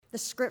The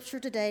scripture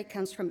today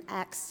comes from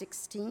Acts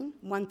 16,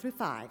 1 through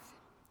 5.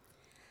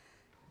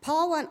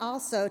 Paul went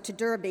also to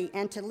Derbe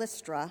and to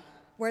Lystra,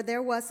 where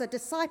there was a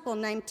disciple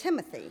named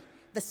Timothy,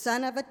 the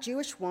son of a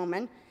Jewish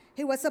woman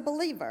who was a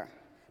believer,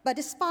 but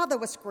his father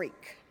was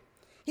Greek.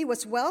 He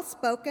was well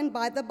spoken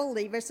by the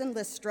believers in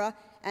Lystra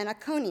and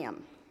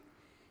Iconium.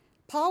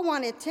 Paul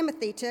wanted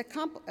Timothy to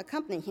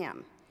accompany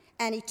him,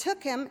 and he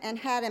took him and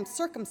had him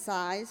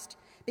circumcised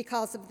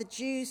because of the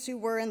Jews who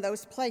were in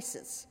those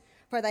places,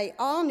 for they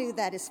all knew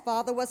that his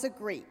father was a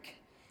Greek.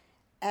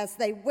 As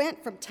they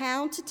went from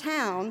town to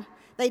town,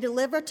 they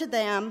delivered to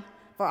them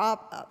for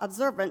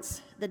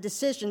observance the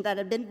decision that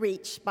had been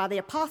reached by the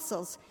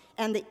apostles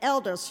and the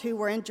elders who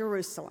were in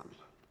Jerusalem.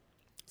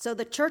 So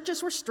the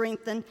churches were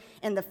strengthened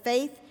in the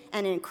faith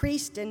and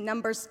increased in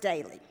numbers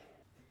daily.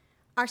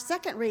 Our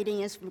second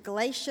reading is from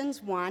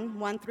Galatians 1,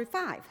 1 through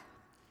 5.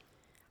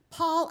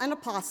 Paul, an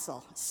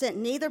apostle, sent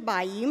neither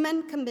by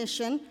human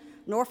commission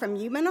nor from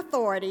human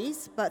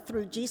authorities, but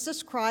through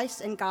Jesus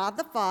Christ and God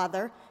the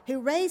Father, who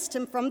raised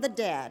him from the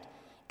dead,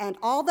 and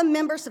all the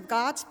members of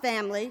God's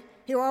family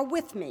who are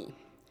with me.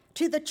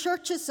 To the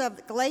churches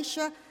of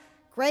Galatia,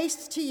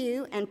 grace to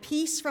you and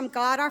peace from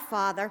God our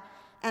Father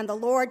and the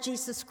Lord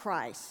Jesus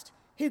Christ,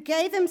 who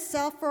gave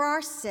himself for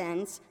our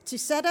sins to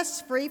set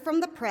us free from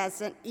the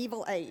present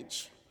evil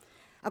age,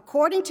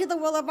 according to the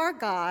will of our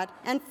God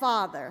and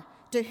Father,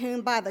 to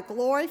whom by the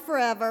glory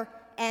forever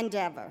and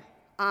ever.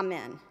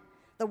 Amen.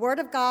 The word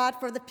of God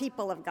for the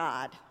people of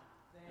God.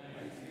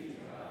 Thanks be to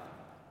God.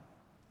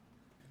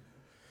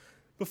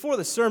 Before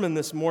the sermon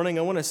this morning,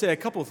 I want to say a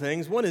couple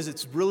things. One is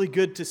it's really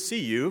good to see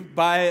you.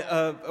 By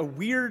a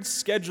weird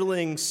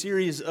scheduling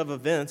series of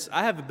events,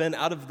 I have been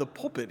out of the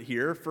pulpit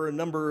here for a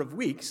number of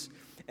weeks,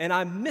 and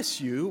I miss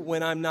you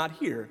when I'm not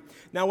here.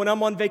 Now, when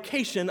I'm on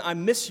vacation, I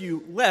miss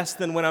you less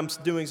than when I'm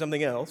doing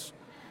something else.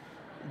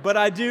 But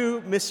I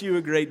do miss you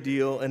a great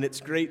deal, and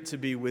it's great to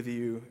be with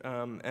you.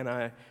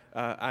 And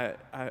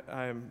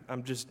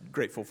I'm just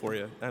grateful for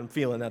you. I'm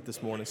feeling that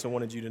this morning, so I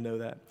wanted you to know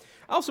that.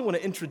 I also want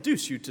to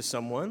introduce you to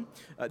someone.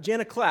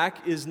 Jana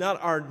Clack is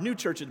not our new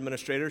church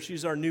administrator.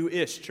 She's our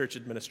new-ish church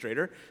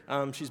administrator.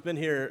 She's been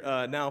here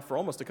now for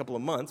almost a couple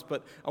of months,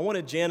 but I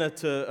wanted Jana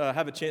to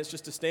have a chance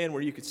just to stand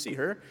where you could see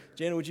her.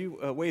 Jana, would you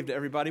wave to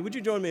everybody? Would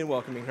you join me in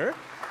welcoming her?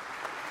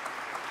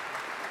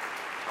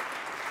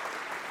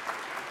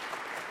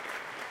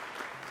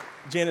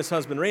 Jana's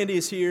husband, Randy,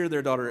 is here.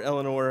 Their daughter,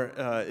 Eleanor,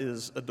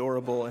 is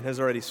adorable and has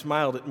already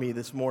smiled at me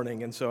this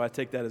morning, and so I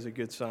take that as a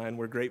good sign.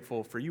 We're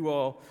grateful for you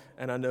all,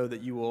 and I know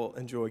that you will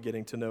enjoy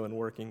getting to know and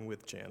working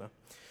with Jana.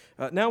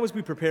 Now, as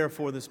we prepare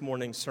for this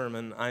morning's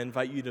sermon, I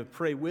invite you to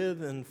pray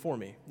with and for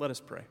me. Let us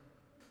pray.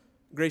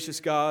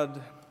 Gracious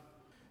God,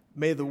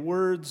 may the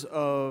words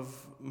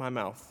of my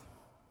mouth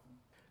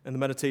and the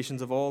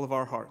meditations of all of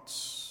our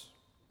hearts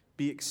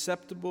be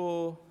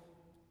acceptable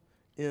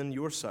in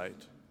your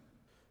sight,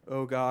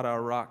 O God,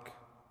 our rock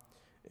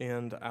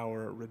and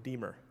our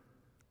Redeemer.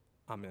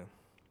 Amen.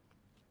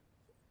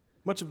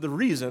 Much of the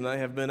reason I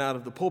have been out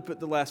of the pulpit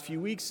the last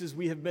few weeks is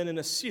we have been in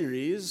a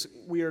series.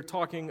 We are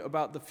talking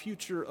about the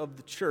future of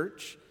the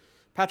church.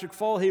 Patrick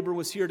Fallhaber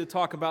was here to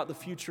talk about the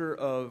future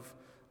of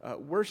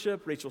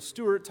worship. Rachel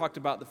Stewart talked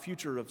about the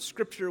future of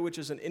Scripture, which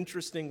is an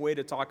interesting way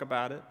to talk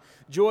about it.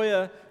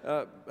 Joya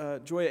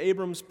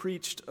Abrams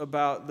preached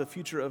about the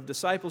future of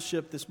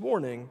discipleship this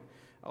morning.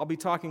 I'll be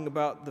talking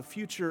about the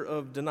future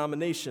of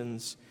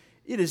denominations.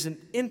 It is an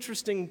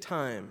interesting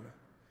time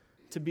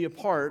to be a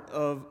part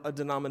of a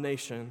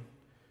denomination.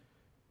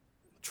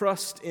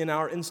 Trust in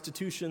our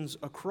institutions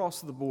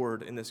across the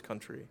board in this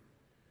country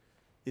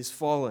is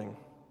falling.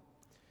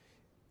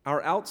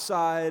 Our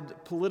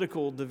outside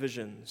political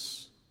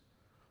divisions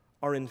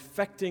are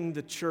infecting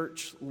the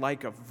church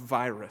like a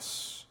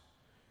virus.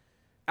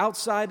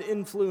 Outside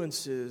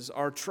influences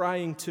are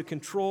trying to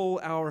control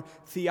our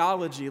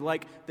theology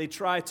like they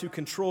try to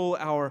control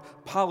our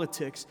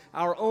politics.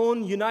 Our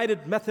own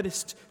United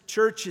Methodist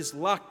Church is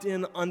locked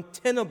in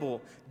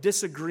untenable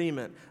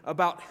disagreement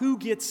about who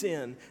gets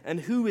in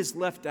and who is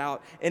left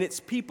out, and it's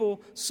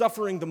people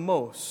suffering the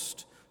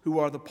most who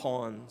are the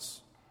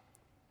pawns.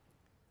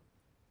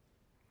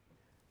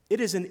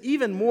 It is an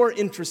even more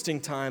interesting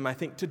time, I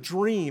think, to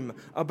dream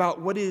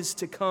about what is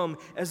to come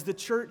as the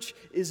church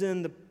is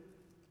in the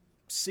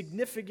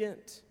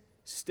significant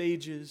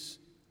stages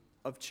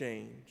of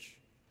change.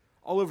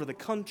 All over the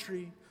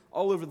country,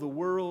 all over the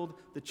world,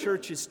 the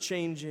church is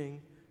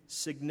changing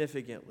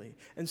significantly.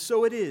 And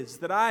so it is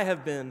that I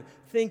have been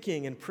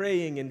thinking and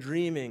praying and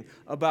dreaming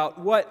about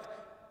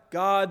what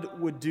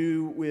God would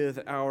do with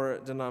our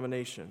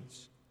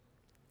denominations.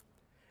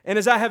 And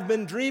as I have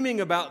been dreaming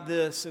about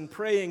this and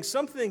praying,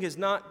 something has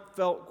not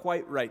felt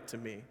quite right to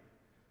me.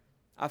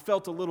 I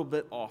felt a little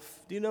bit off.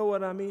 Do you know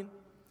what I mean?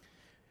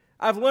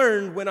 I've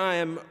learned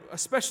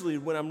especially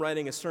when I'm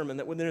writing a sermon,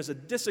 that when there's a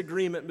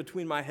disagreement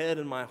between my head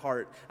and my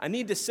heart, I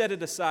need to set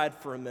it aside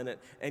for a minute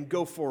and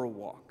go for a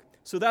walk.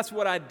 So that's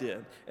what I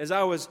did. As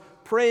I was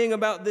praying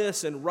about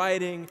this and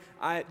writing,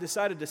 I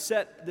decided to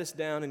set this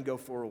down and go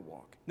for a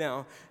walk.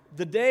 Now,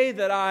 the day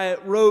that I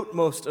wrote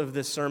most of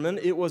this sermon,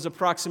 it was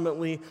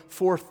approximately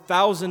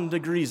 4,000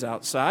 degrees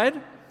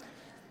outside.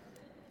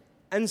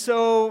 And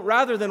so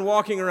rather than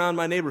walking around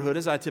my neighborhood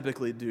as I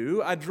typically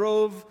do, I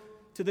drove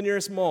to the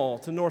nearest mall,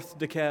 to North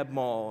DeKalb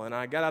Mall, and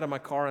I got out of my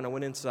car and I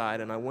went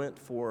inside and I went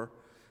for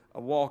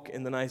a walk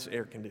in the nice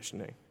air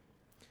conditioning.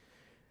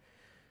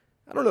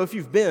 I don't know if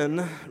you've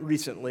been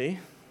recently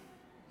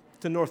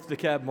to North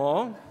DeKalb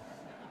Mall.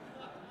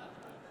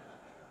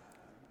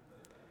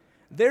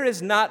 There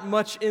is not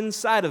much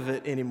inside of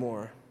it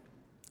anymore.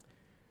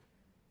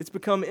 It's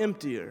become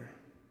emptier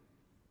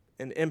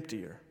and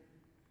emptier.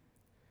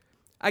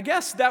 I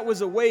guess that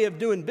was a way of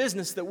doing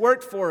business that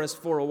worked for us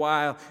for a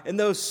while in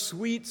those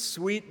sweet,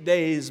 sweet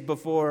days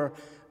before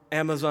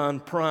Amazon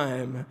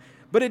Prime.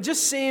 But it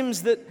just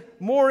seems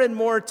that more and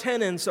more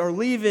tenants are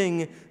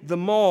leaving the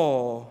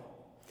mall,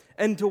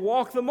 and to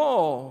walk the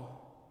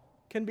mall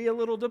can be a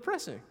little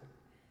depressing.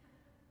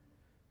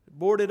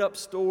 Boarded up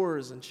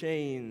stores and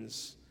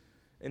chains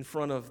in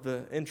front of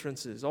the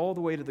entrances all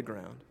the way to the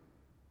ground.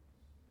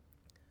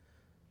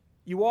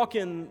 You walk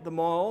in the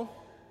mall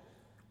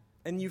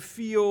and you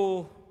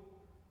feel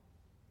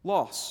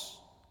loss.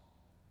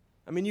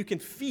 I mean, you can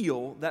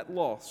feel that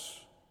loss.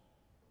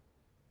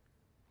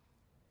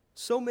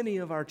 So many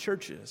of our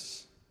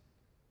churches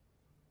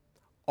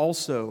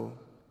also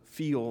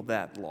feel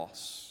that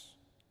loss.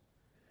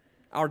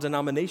 Our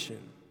denomination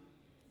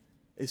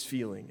is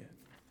feeling it.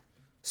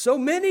 So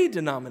many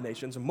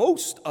denominations,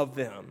 most of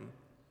them,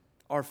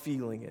 are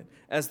feeling it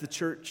as the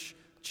church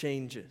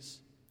changes.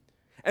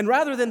 And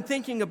rather than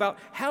thinking about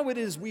how it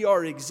is we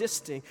are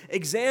existing,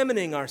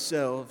 examining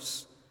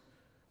ourselves,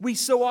 we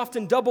so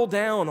often double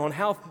down on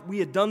how we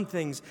had done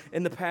things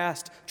in the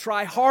past,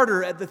 try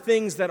harder at the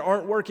things that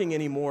aren't working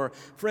anymore.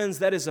 Friends,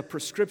 that is a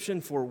prescription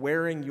for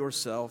wearing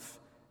yourself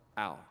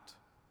out.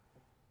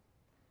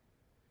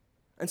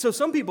 And so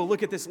some people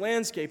look at this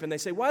landscape and they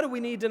say, why do we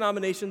need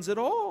denominations at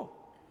all?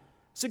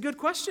 It's a good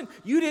question.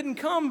 You didn't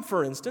come,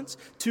 for instance,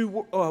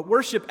 to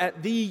worship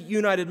at the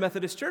United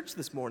Methodist Church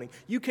this morning.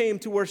 You came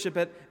to worship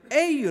at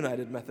a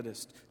United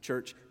Methodist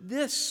Church,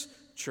 this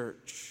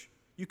church.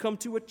 You come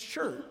to a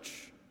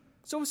church.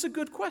 So it's a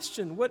good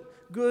question.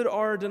 What good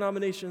are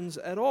denominations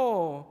at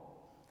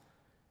all?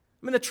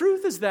 I mean, the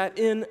truth is that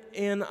in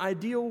an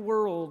ideal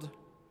world,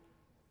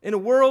 in a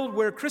world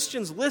where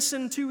Christians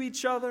listen to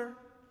each other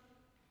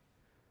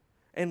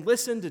and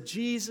listen to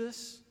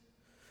Jesus,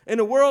 in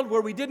a world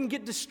where we didn't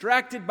get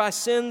distracted by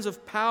sins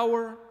of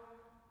power,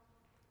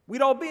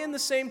 we'd all be in the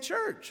same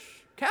church.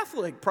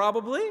 Catholic,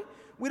 probably.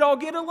 We'd all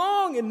get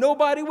along and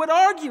nobody would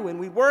argue and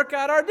we'd work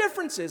out our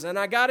differences. And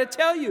I got to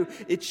tell you,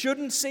 it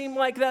shouldn't seem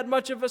like that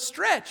much of a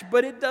stretch,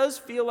 but it does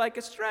feel like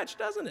a stretch,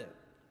 doesn't it?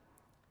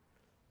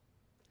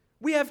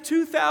 We have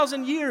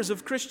 2,000 years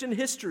of Christian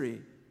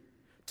history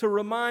to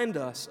remind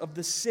us of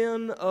the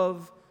sin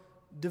of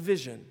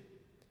division.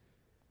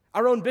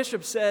 Our own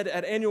bishop said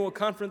at annual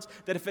conference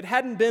that if it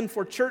hadn't been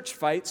for church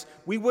fights,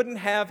 we wouldn't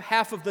have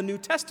half of the New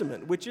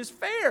Testament, which is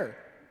fair.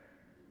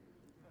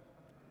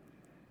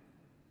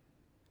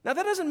 Now,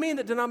 that doesn't mean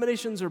that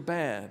denominations are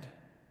bad.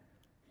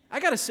 I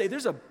got to say,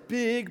 there's a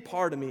big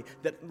part of me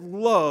that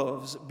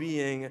loves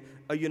being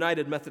a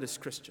United Methodist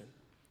Christian.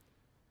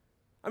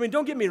 I mean,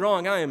 don't get me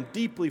wrong, I am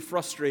deeply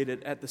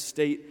frustrated at the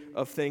state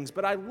of things,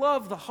 but I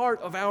love the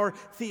heart of our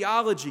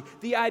theology,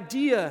 the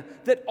idea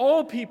that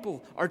all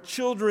people are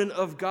children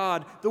of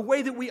God, the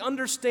way that we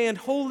understand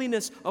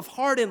holiness of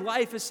heart and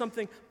life is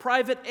something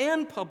private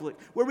and public,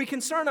 where we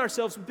concern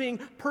ourselves with being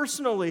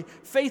personally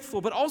faithful,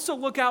 but also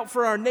look out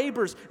for our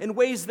neighbors in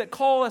ways that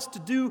call us to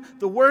do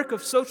the work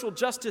of social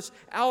justice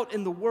out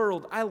in the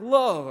world. I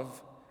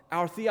love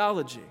our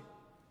theology.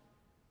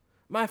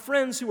 My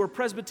friends who are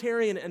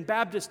Presbyterian and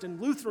Baptist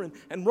and Lutheran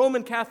and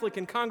Roman Catholic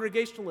and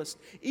Congregationalist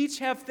each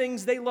have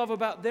things they love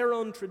about their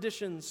own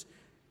traditions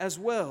as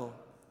well.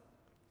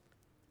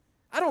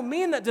 I don't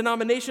mean that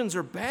denominations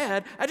are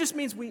bad. I just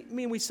mean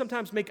we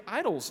sometimes make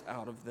idols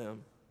out of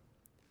them.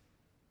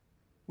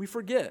 We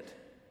forget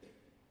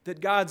that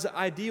God's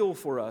ideal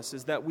for us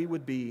is that we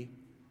would be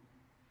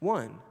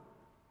one.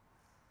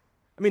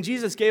 I mean,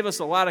 Jesus gave us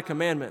a lot of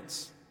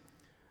commandments.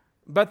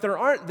 But there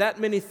aren't that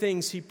many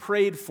things he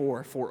prayed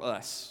for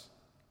us.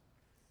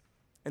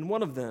 And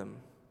one of them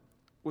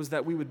was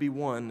that we would be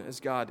one as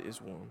God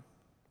is one.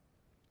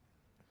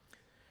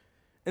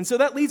 And so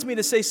that leads me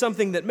to say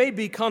something that may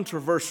be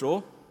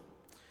controversial.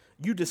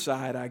 You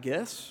decide, I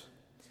guess.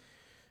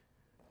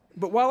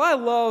 But while I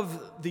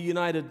love the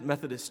United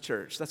Methodist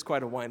Church, that's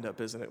quite a wind-up,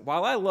 isn't it?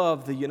 While I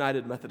love the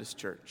United Methodist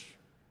Church,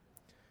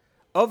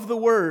 of the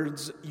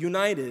words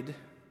united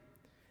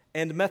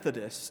and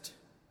Methodist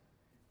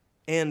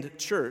and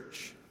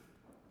church,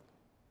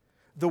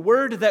 the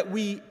word that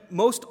we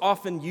most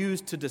often use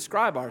to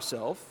describe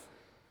ourselves,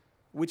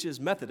 which is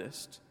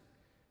Methodist,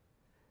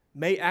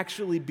 may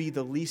actually be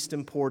the least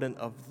important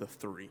of the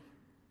three.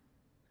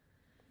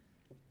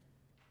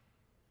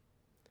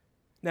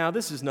 Now,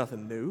 this is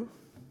nothing new.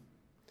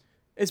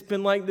 It's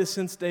been like this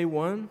since day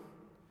one.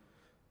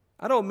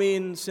 I don't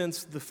mean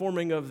since the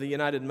forming of the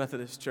United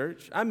Methodist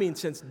Church. I mean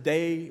since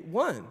day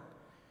one.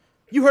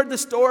 You heard the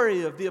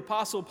story of the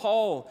Apostle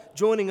Paul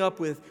joining up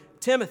with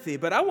Timothy,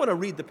 but I want to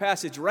read the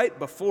passage right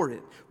before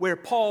it, where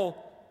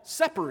Paul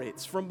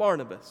separates from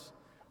Barnabas.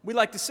 We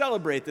like to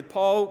celebrate that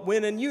Paul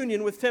went in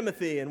union with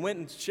Timothy and went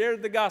and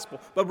shared the gospel.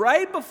 But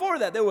right before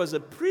that, there was a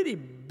pretty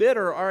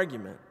bitter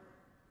argument.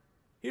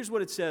 Here's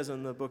what it says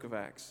in the book of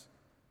Acts.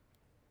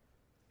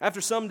 After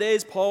some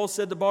days, Paul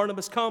said to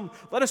Barnabas, "Come,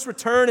 let us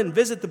return and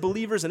visit the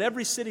believers in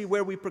every city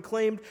where we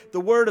proclaimed the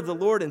word of the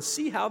Lord and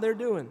see how they're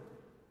doing."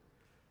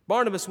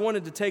 Barnabas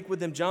wanted to take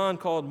with him John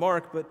called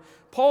Mark, but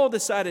Paul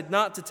decided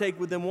not to take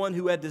with him one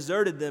who had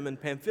deserted them in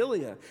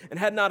Pamphylia and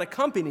had not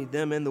accompanied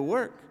them in the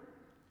work.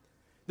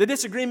 The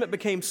disagreement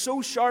became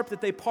so sharp that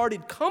they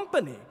parted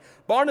company.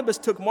 Barnabas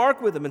took Mark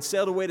with him and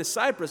sailed away to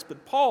Cyprus,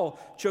 but Paul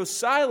chose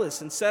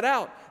Silas and set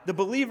out, the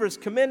believers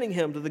commending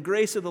him to the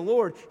grace of the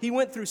Lord. He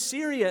went through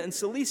Syria and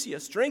Cilicia,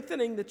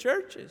 strengthening the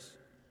churches.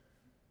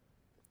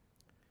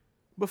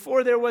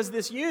 Before there was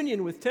this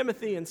union with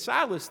Timothy and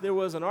Silas, there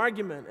was an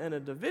argument and a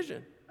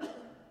division,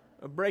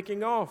 a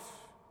breaking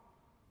off.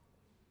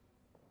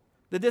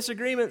 The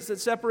disagreements that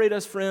separate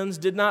us, friends,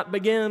 did not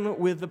begin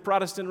with the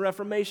Protestant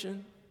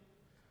Reformation.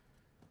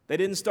 They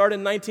didn't start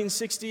in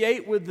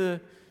 1968 with the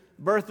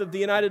birth of the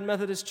United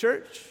Methodist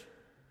Church.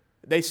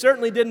 They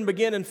certainly didn't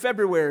begin in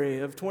February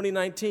of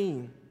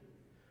 2019.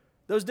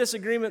 Those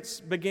disagreements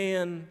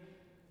began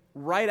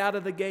right out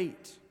of the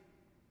gate.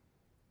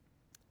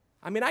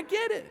 I mean, I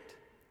get it.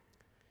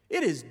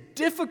 It is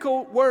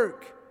difficult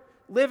work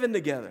living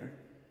together.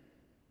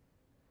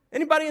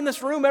 Anybody in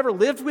this room ever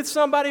lived with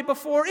somebody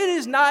before? It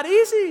is not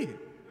easy.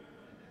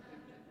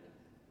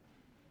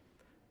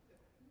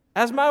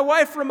 As my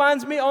wife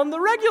reminds me on the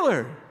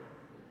regular.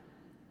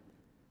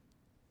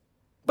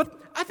 But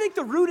I think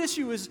the root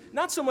issue is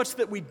not so much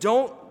that we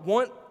don't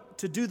want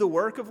to do the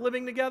work of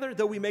living together,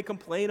 though we may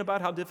complain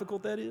about how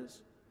difficult that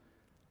is.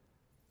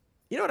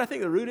 You know what I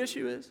think the root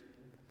issue is?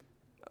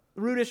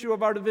 The root issue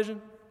of our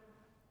division?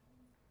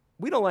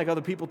 We don't like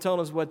other people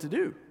telling us what to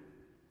do.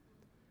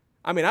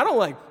 I mean, I don't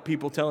like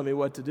people telling me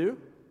what to do.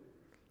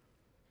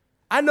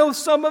 I know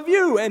some of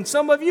you, and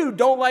some of you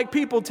don't like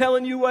people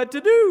telling you what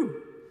to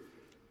do.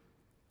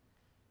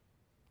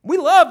 We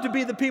love to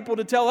be the people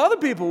to tell other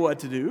people what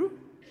to do.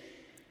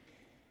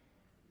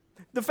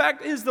 The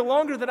fact is, the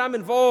longer that I'm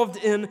involved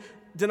in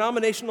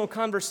denominational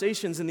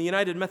conversations in the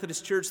United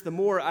Methodist Church, the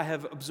more I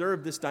have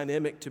observed this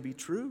dynamic to be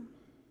true.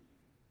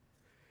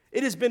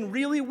 It has been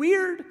really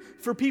weird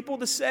for people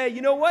to say,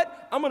 you know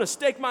what, I'm going to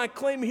stake my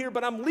claim here,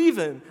 but I'm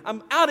leaving.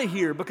 I'm out of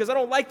here because I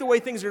don't like the way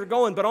things are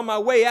going, but on my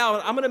way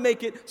out, I'm going to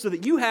make it so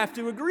that you have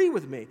to agree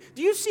with me.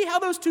 Do you see how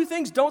those two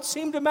things don't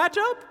seem to match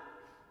up?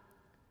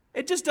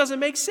 It just doesn't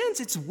make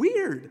sense. It's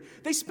weird.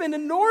 They spend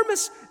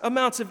enormous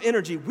amounts of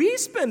energy. We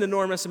spend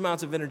enormous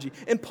amounts of energy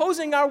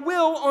imposing our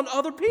will on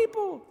other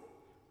people.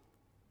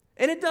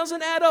 And it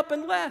doesn't add up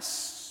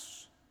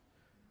unless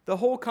the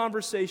whole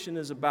conversation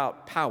is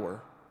about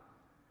power,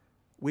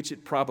 which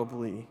it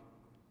probably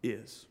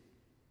is.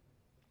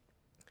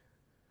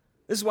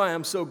 This is why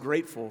I'm so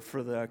grateful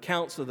for the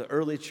accounts of the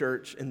early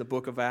church in the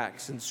book of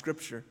Acts in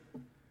Scripture.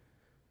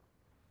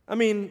 I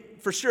mean,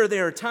 for sure,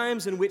 there are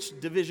times in which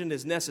division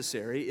is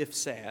necessary, if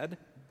sad.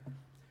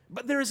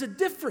 But there is a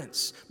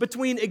difference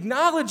between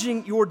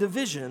acknowledging your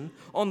division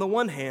on the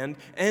one hand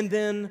and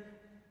then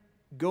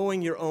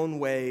going your own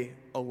way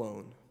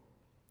alone.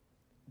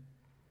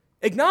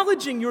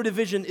 Acknowledging your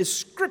division is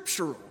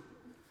scriptural.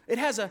 It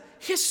has a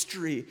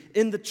history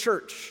in the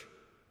church.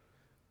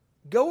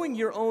 Going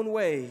your own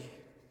way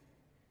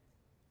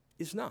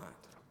is not.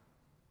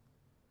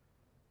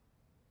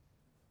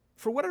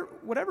 For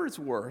whatever it's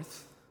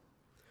worth,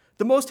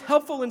 the most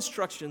helpful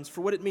instructions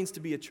for what it means to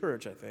be a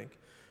church, I think,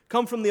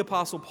 come from the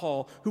Apostle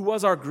Paul, who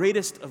was our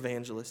greatest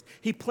evangelist.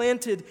 He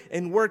planted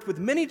and worked with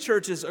many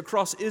churches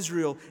across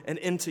Israel and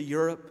into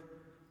Europe.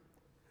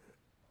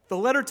 The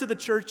letter to the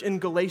church in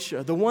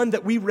Galatia, the one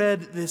that we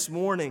read this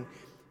morning,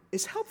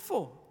 is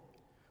helpful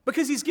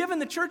because he's given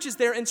the churches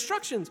their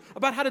instructions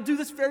about how to do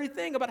this very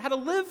thing, about how to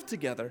live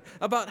together,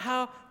 about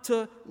how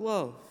to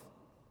love.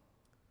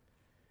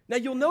 Now,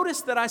 you'll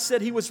notice that I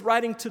said he was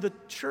writing to the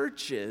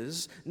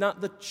churches,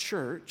 not the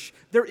church.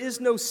 There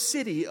is no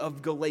city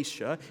of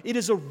Galatia. It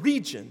is a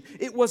region.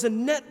 It was a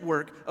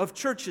network of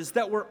churches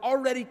that were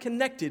already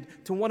connected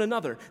to one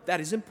another. That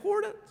is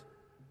important.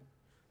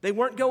 They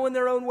weren't going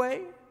their own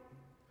way.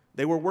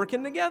 They were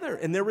working together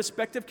in their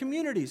respective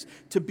communities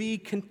to be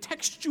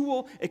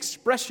contextual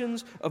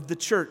expressions of the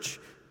church.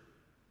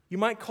 You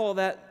might call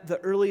that the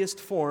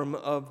earliest form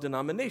of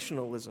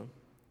denominationalism.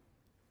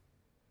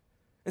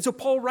 And so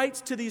Paul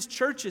writes to these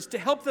churches to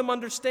help them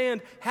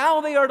understand how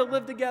they are to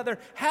live together,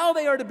 how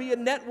they are to be a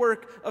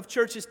network of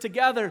churches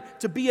together,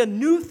 to be a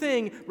new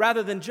thing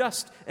rather than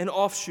just an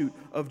offshoot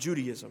of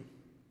Judaism.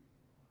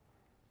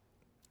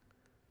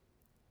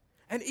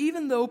 And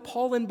even though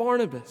Paul and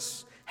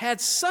Barnabas had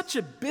such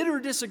a bitter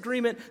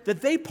disagreement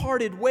that they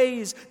parted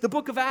ways. The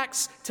book of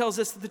Acts tells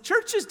us that the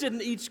churches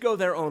didn't each go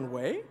their own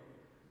way.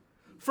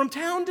 From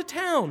town to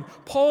town,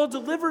 Paul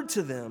delivered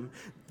to them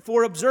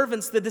for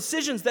observance the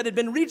decisions that had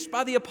been reached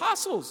by the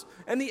apostles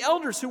and the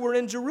elders who were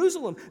in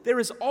Jerusalem. There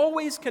is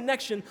always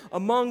connection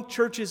among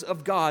churches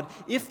of God.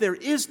 If there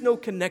is no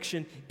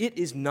connection, it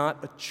is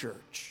not a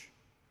church.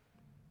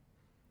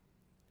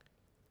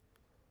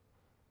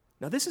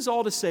 Now, this is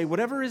all to say,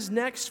 whatever is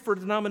next for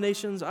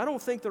denominations, I don't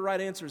think the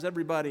right answer is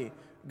everybody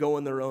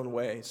going their own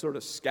way, sort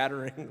of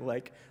scattering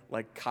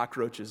like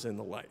cockroaches in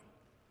the light.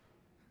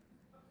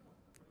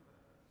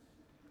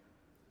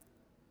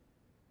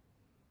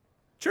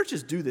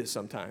 Churches do this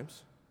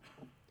sometimes.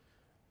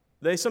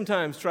 They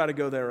sometimes try to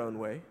go their own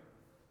way.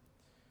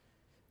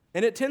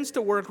 And it tends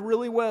to work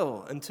really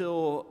well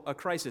until a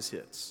crisis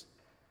hits,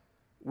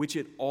 which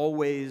it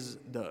always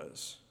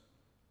does.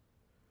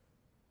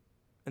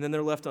 And then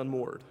they're left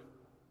unmoored,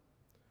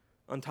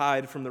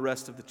 untied from the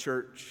rest of the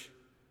church.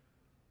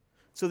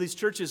 So these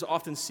churches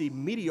often see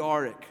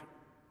meteoric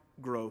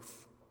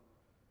growth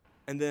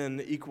and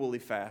then equally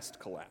fast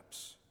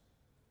collapse.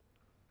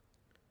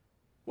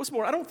 What's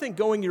more, I don't think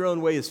going your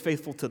own way is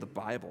faithful to the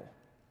Bible.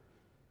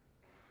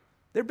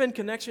 There have been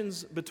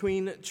connections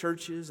between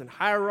churches and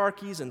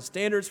hierarchies and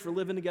standards for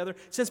living together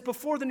since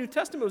before the New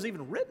Testament was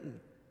even written.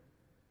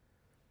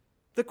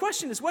 The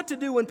question is what to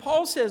do when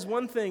Paul says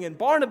one thing and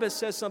Barnabas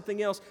says something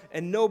else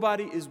and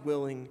nobody is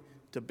willing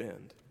to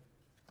bend.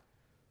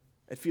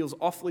 It feels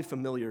awfully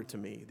familiar to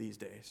me these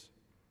days.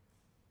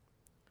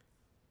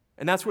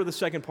 And that's where the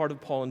second part of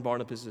Paul and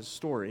Barnabas'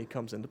 story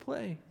comes into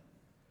play.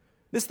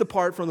 This is the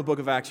part from the book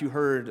of Acts you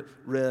heard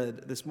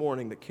read this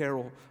morning that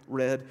Carol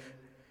read.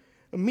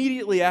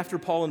 Immediately after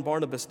Paul and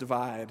Barnabas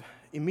divide,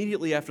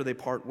 immediately after they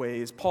part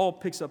ways, Paul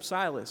picks up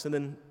Silas and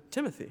then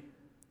Timothy.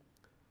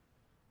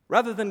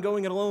 Rather than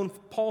going it alone,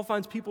 Paul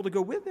finds people to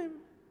go with him.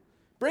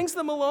 Brings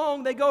them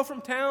along. They go from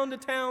town to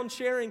town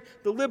sharing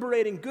the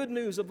liberating good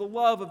news of the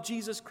love of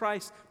Jesus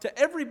Christ to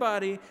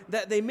everybody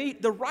that they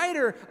meet. The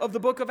writer of the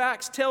book of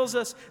Acts tells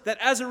us that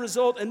as a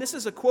result, and this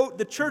is a quote,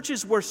 the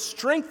churches were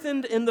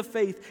strengthened in the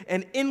faith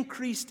and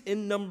increased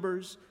in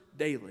numbers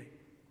daily.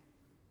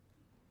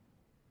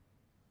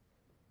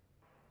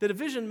 The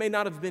division may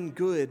not have been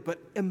good, but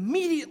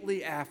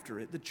immediately after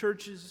it, the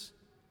churches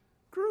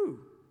grew.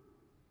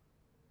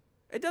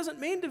 It doesn't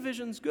mean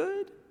division's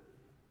good.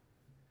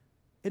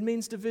 It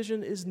means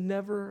division is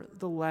never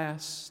the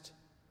last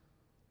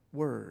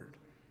word.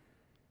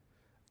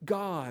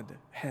 God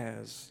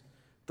has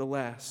the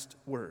last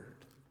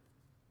word.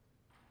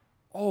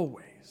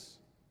 Always.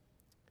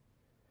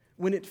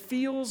 When it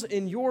feels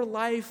in your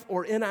life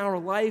or in our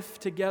life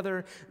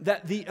together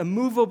that the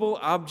immovable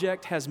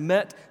object has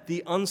met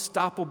the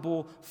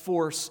unstoppable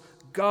force,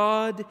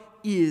 God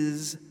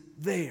is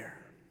there.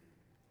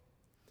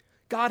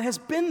 God has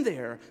been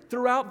there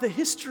throughout the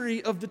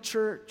history of the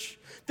church.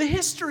 The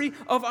history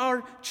of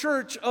our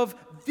church, of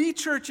the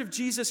Church of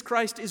Jesus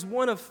Christ, is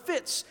one of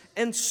fits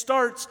and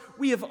starts.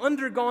 We have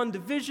undergone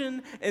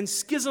division and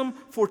schism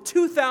for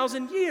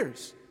 2,000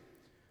 years.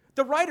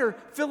 The writer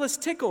Phyllis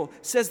Tickle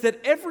says that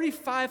every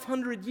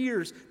 500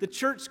 years, the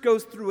church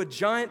goes through a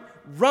giant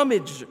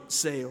rummage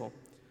sale.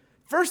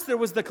 First, there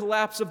was the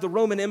collapse of the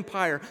Roman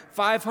Empire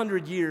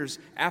 500 years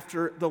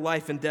after the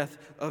life and death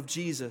of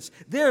Jesus.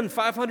 Then,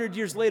 500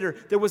 years later,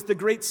 there was the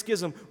Great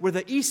Schism where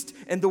the East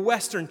and the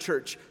Western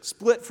church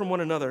split from one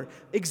another.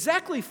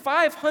 Exactly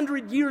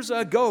 500 years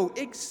ago,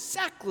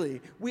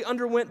 we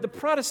underwent the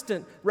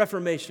Protestant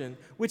Reformation,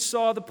 which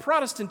saw the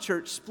Protestant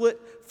church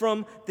split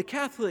from the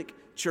Catholic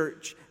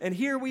church. And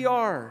here we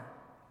are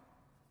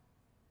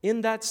in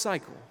that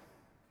cycle,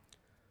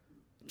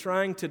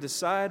 trying to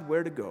decide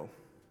where to go.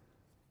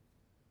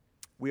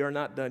 We are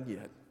not done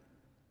yet.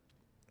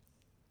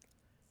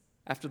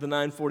 After the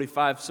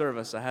 9:45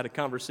 service, I had a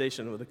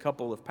conversation with a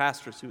couple of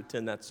pastors who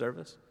attend that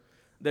service.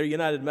 They're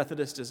United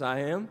Methodist as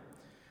I am.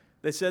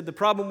 They said the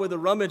problem with a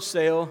rummage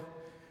sale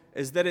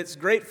is that it's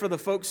great for the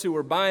folks who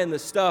are buying the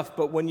stuff,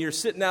 but when you're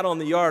sitting out on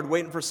the yard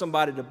waiting for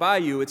somebody to buy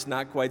you, it's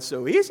not quite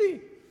so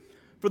easy.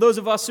 For those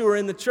of us who are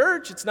in the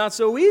church, it's not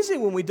so easy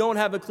when we don't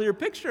have a clear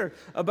picture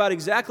about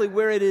exactly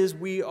where it is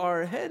we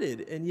are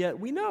headed, and yet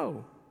we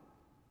know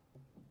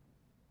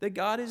that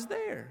God is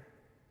there.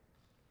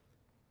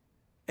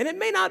 And it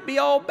may not be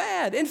all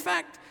bad. In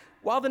fact,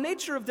 while the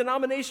nature of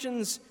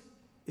denominations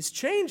is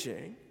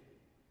changing,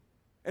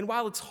 and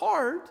while it's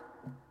hard,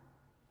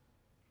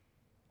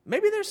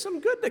 maybe there's some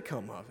good to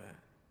come of it.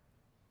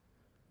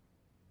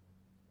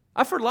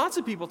 I've heard lots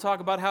of people talk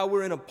about how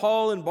we're in a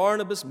Paul and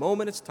Barnabas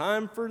moment. It's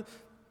time for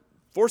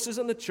forces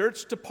in the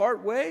church to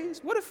part ways.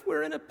 What if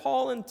we're in a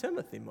Paul and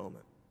Timothy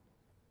moment?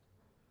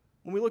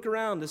 When we look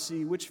around to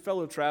see which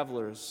fellow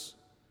travelers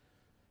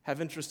have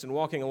interest in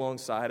walking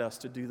alongside us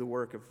to do the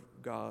work of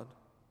God.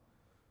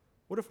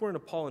 What if we're in a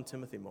Paul and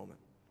Timothy moment?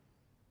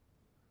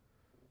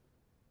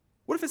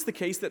 What if it's the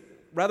case that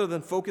rather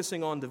than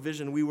focusing on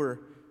division, we were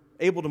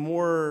able to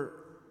more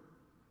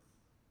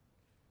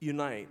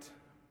unite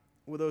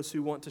with those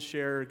who want to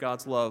share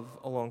God's love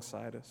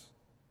alongside us?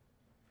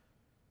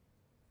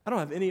 I don't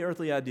have any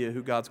earthly idea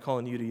who God's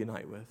calling you to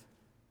unite with.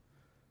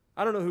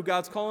 I don't know who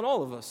God's calling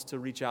all of us to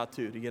reach out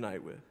to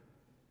unite with.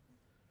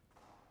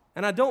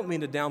 And I don't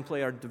mean to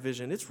downplay our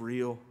division. It's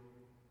real.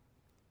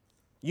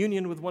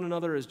 Union with one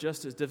another is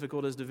just as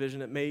difficult as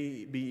division. It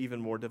may be even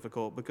more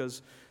difficult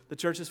because the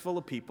church is full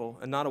of people,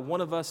 and not a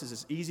one of us is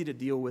as easy to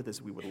deal with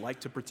as we would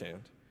like to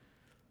pretend.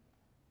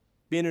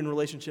 Being in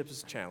relationships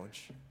is a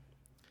challenge.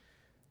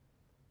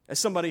 As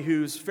somebody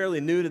who's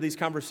fairly new to these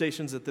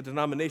conversations at the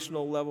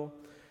denominational level,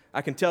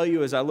 I can tell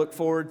you as I look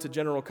forward to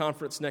General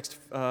Conference next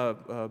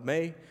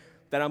May,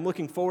 that I'm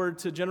looking forward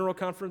to General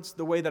Conference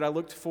the way that I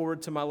looked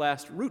forward to my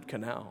last root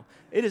canal.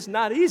 It is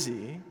not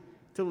easy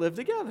to live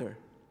together.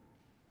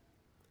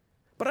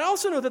 But I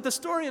also know that the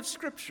story of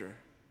Scripture,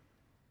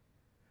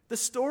 the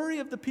story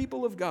of the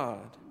people of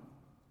God,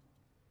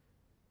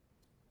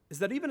 is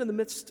that even in the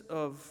midst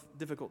of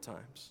difficult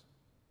times,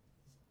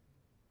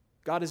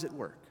 God is at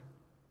work.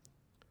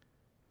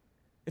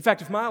 In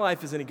fact, if my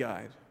life is any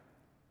guide,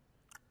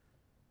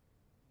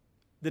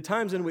 the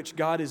times in which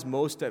God is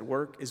most at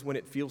work is when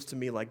it feels to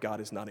me like God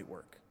is not at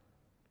work.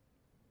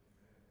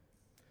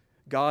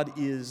 God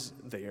is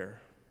there.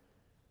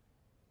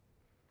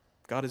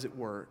 God is at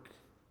work,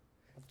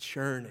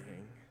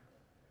 churning,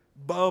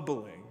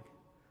 bubbling,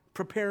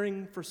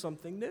 preparing for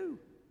something new.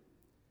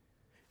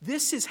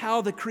 This is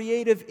how the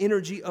creative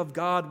energy of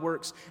God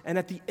works. And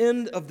at the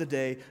end of the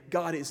day,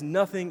 God is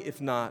nothing if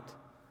not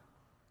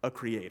a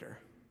creator.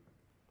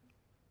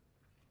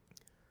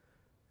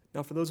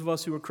 Now, for those of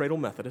us who are cradle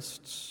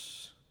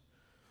Methodists,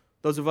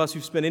 those of us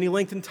who spend any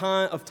length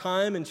of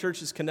time in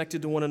churches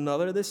connected to one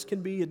another, this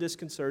can be a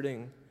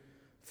disconcerting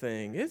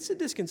thing. It's a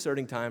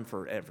disconcerting time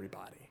for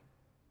everybody.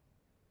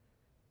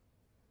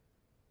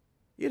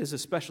 It is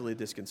especially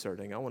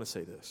disconcerting, I want to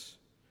say this,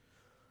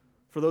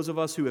 for those of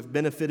us who have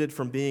benefited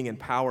from being in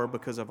power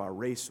because of our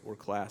race or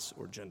class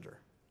or gender.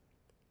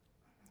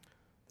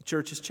 The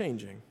church is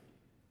changing.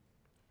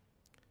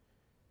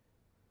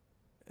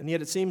 And yet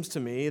it seems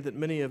to me that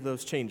many of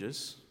those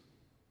changes,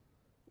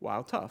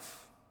 while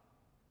tough,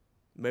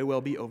 may well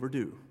be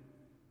overdue.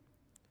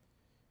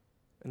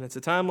 And it's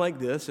a time like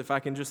this, if I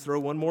can just throw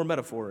one more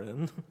metaphor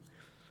in,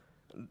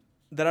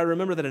 that I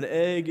remember that an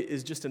egg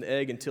is just an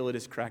egg until it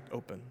is cracked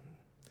open.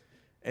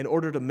 In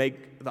order to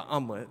make the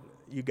omelet,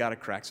 you got to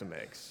crack some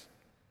eggs.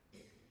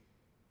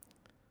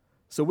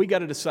 So we got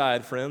to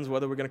decide, friends,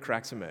 whether we're going to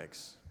crack some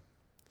eggs.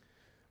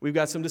 We've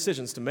got some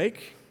decisions to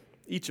make,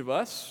 each of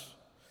us,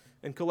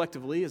 and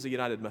collectively as a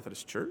United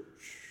Methodist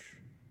Church.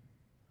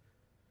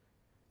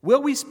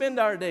 Will we spend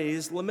our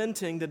days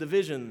lamenting the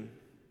division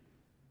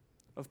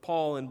of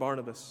Paul and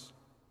Barnabas?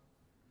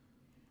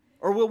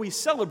 Or will we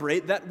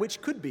celebrate that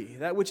which could be,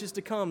 that which is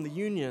to come, the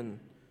union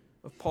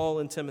of Paul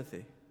and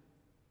Timothy?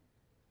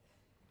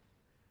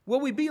 Will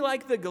we be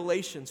like the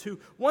Galatians who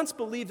once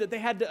believed that they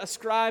had to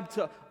ascribe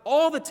to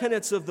all the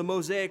tenets of the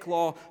Mosaic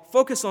law,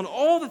 focus on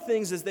all the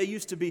things as they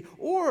used to be?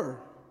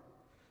 Or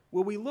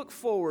will we look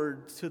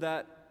forward to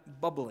that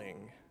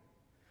bubbling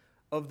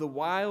of the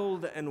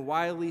wild and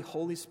wily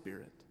Holy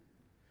Spirit,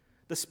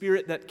 the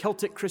Spirit that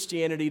Celtic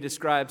Christianity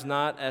describes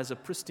not as a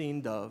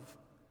pristine dove,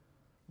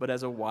 but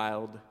as a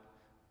wild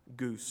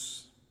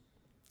goose?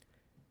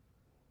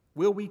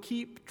 Will we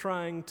keep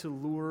trying to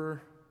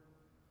lure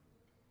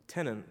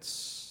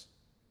tenants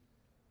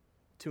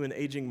to an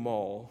aging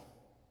mall?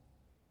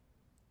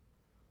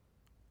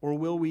 Or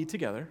will we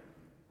together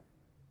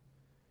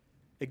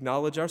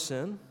acknowledge our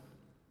sin,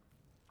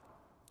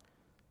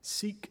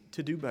 seek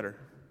to do better,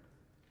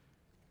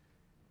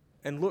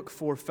 and look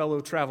for fellow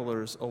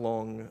travelers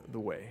along the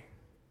way?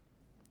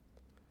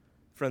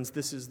 Friends,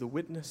 this is the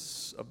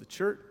witness of the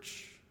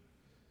church.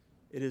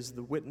 It is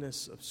the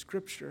witness of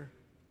Scripture.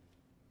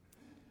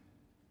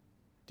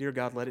 Dear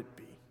God, let it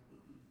be.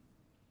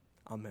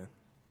 Amen.